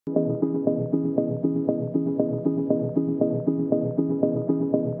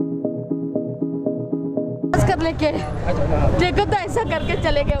कर लेके देखो तो ऐसा करके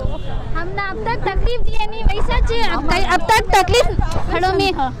चले गए वो। हमने अब तक तकलीफ दिए नहीं वैसा अब तक तकलीफ खड़ो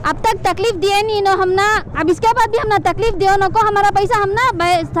में अब तक तकलीफ दिए नहीं नो हमना अब इसके बाद भी हमने तकलीफ दियो नो को हमारा पैसा हमना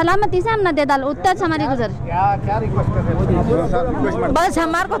सलामती से हमने दे डालो उत्तर से हमारी गुजर। क्या रिक्वेस्ट कर रहे हो? बस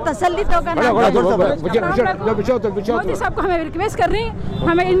हमारे को तसल्ली तो करना। मोदी साहब को हमें रिक्वेस्ट कर रही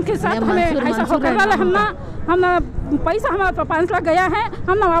हमें इनके साथ हमें ऐसा होकर वाला हम पैसा हमारा 5 लाख गया है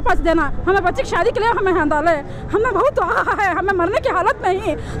हमने वापस देना। हमें बच्चे की शादी के लिए हमें डाले हमें बहुत है हमें मरने की हालत में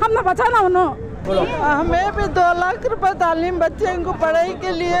ही हमने बचाना उन्होंने। हमें भी 2 लाख रुपए तालीम बच्चे को पढ़ाई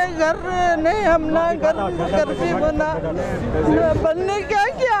के लिए घर नहीं हमने घर भी बना बनने क्या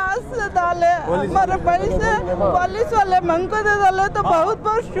क्या आस से डाले हमारे पैसे पुलिस वाले मंग को दे डाले तो बहुत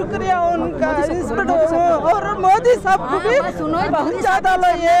बहुत शुक्रिया उनका। और मोदी साहब को भी बहुत ज्यादा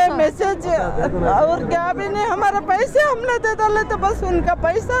ये मैसेज और क्या भी नहीं हमारे पैसे हमने दे डाले तो बस उनका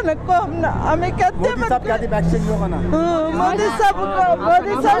पैसा नको हमें कहते मोदी साहब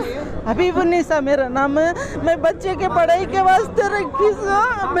अभी मेरा नाम है। मैं बच्चे के पढ़ाई के वास्ते रखी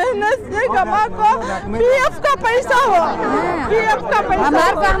मेहनत से कमा को पीएफ का पैसा हो पीएफ का पैसा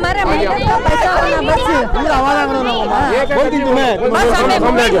हमारे मेहनत का पैसा होना बस पूरा आवाज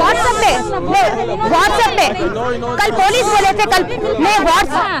व्हाट्सएप पे कल पुलिस बोले थे कल मैं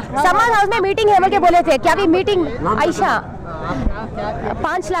समाज हाउस में मीटिंग है बोल के बोले थे क्या भी मीटिंग आयशा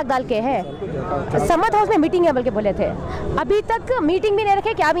 5 लाख डाल के है समत हाउस में मीटिंग है बोल के बोले थे। अभी तक मीटिंग भी नहीं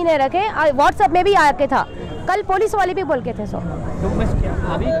रखे क्या भी नहीं रखे व्हाट्सएप में भी आके था कल पुलिस वाले भी बोल के थे।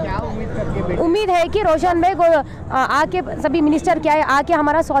 अभी क्या उम्मीद है कि रोशन भाई आके सभी मिनिस्टर क्या है आके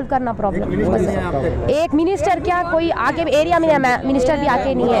हमारा सॉल्व करना प्रॉब्लम। एक मिनिस्टर क्या कोई आके एरिया में मिनिस्टर भी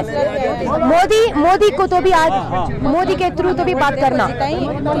आके नहीं है। मोदी को तो भी मोदी के थ्रू तो भी बात करना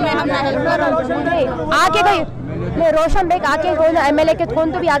आके कोई रोशन बेग आके कौन एमएलए के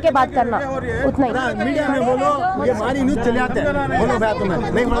कौन तो भी आके बात करना उतना ही। मीडिया में बोलो ये हमारी न्यूज़ चले आते हैं बोलो भैया तुम्हें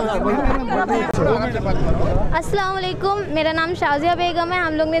अस्सलाम वालेकुम मेरा नाम शाजिया बेगम है।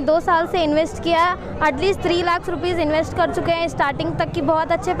 हम लोग ने 2 साल से इन्वेस्ट किया एटलीस्ट 3 लाख रुपीस इन्वेस्ट कर चुके हैं। स्टार्टिंग तक की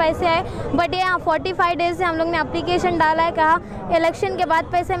बहुत अच्छे पैसे आए बट ये 45 डेज से हम लोग ने एप्लीकेशन डाला है कहा इलेक्शन के बाद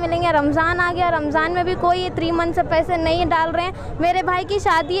पैसे मिलेंगे। रमज़ान आ गया रमज़ान में भी कोई 3 मंथ से पैसे नहीं डाल रहे हैं। मेरे भाई की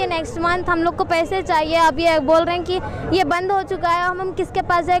शादी है नेक्स्ट मंथ हम लोग को पैसे चाहिए। अब ये बोल रहे हैं कि ये बंद हो चुका है हम किसके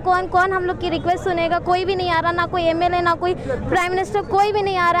पास जाए कौन हम लोग की रिक्वेस्ट सुनेगा। कोई भी नहीं आ रहा ना कोई एमएलए ना कोई प्राइम मिनिस्टर कोई भी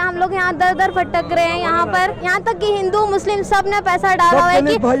नहीं आ रहा। हम लोग यहाँ दर दर भटक रहे हैं यहाँ पर यहाँ तक कि हिंदू मुस्लिम सब ने पैसा डाला हुआ है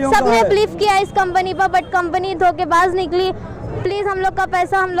कि सबने बिलीव किया इस कंपनी पर बट कंपनी धोखेबाज निकली। प्लीज हम लोग का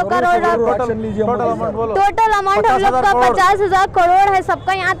पैसा हम लोग का टोटल अमाउंट हम लोग का 50,000 करोड़ है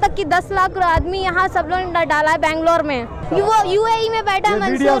सबका। यहाँ तक कि 10 लाख आदमी यहाँ सब लोग डाला है बेंगलोर में। यूएई में बैठा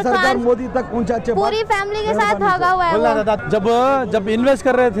मंसूर खान मोदी तक पहुँचा पूरी फैमिली के साथ भागा हुआ है। जब इन्वेस्ट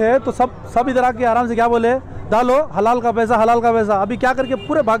कर रहे थे तो सब इधर आके आराम से क्या बोले डालो हलाल का पैसा। अभी क्या करके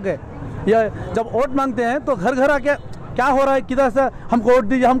पूरे भाग गए। ये जब वोट मांगते हैं तो घर घर आके क्या हो रहा है किधर से हमको वोट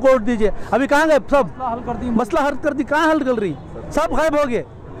दीजिए। अभी कहाँ गए सब मसला हल कर दी कहाँ हल कर रही सब गायब हो गए।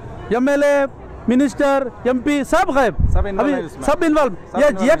 एमएलए मिनिस्टर एमपी सब गायब अभी सब इन्वॉल्व। ये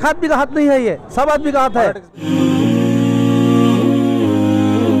एक आदमी का हाथ नहीं है ये सब आदमी का हाथ है।